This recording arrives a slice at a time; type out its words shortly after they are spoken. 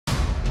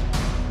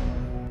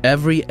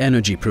Every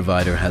energy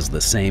provider has the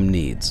same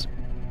needs: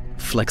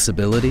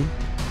 flexibility,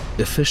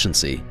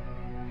 efficiency,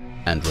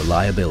 and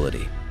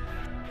reliability.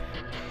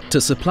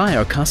 To supply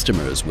our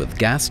customers with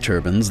gas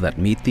turbines that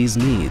meet these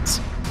needs,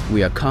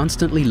 we are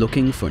constantly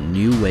looking for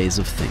new ways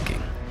of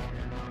thinking,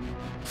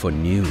 for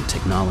new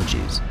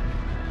technologies,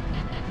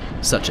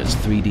 such as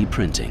 3D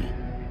printing.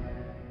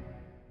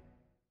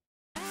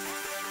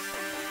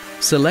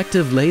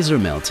 Selective laser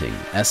melting,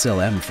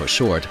 SLM for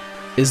short,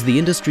 is the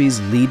industry's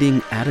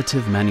leading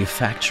additive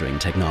manufacturing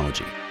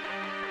technology.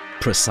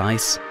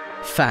 Precise,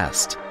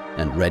 fast,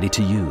 and ready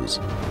to use.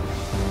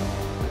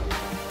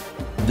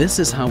 This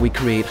is how we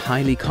create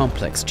highly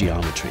complex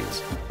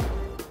geometries.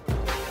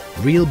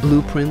 Real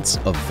blueprints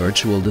of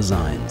virtual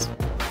designs.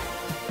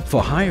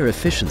 For higher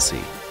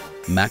efficiency,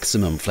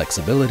 maximum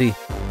flexibility,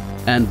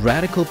 and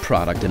radical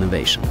product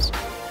innovations.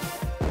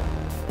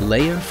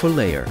 Layer for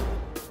layer,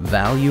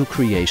 value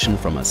creation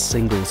from a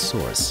single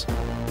source.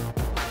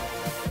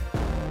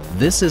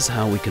 This is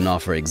how we can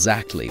offer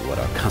exactly what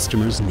our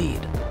customers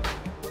need.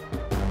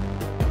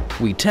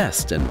 We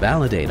test and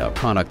validate our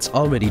products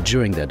already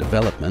during their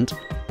development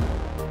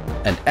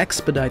and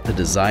expedite the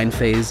design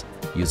phase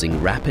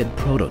using rapid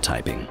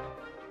prototyping.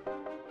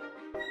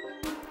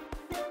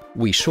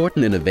 We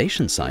shorten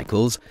innovation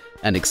cycles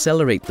and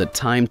accelerate the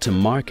time to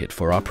market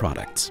for our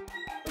products.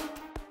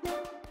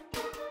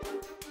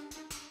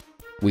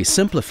 We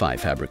simplify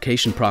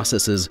fabrication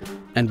processes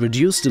and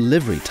reduce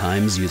delivery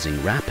times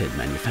using rapid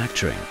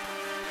manufacturing.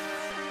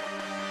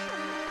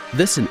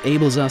 This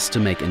enables us to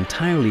make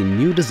entirely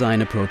new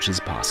design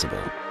approaches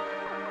possible.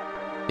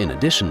 In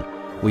addition,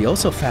 we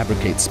also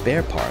fabricate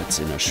spare parts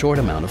in a short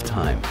amount of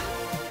time,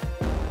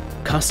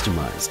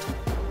 customized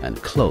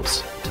and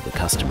close to the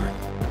customer.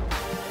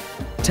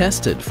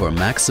 Tested for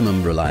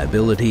maximum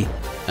reliability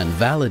and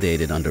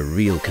validated under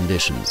real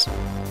conditions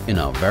in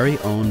our very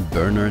own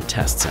burner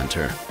test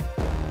center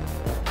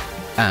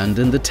and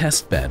in the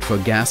test bed for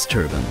gas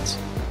turbines.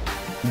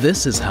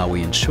 This is how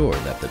we ensure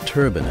that the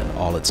turbine and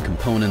all its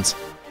components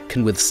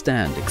can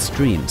withstand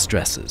extreme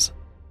stresses.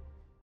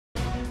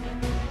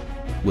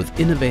 With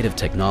innovative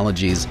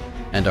technologies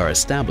and our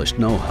established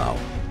know-how,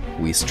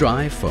 we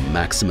strive for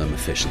maximum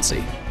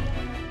efficiency.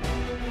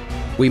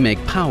 We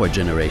make power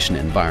generation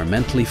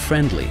environmentally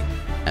friendly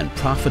and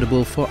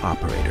profitable for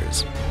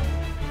operators.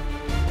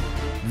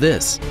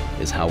 This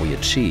is how we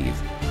achieve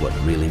what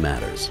really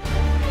matters.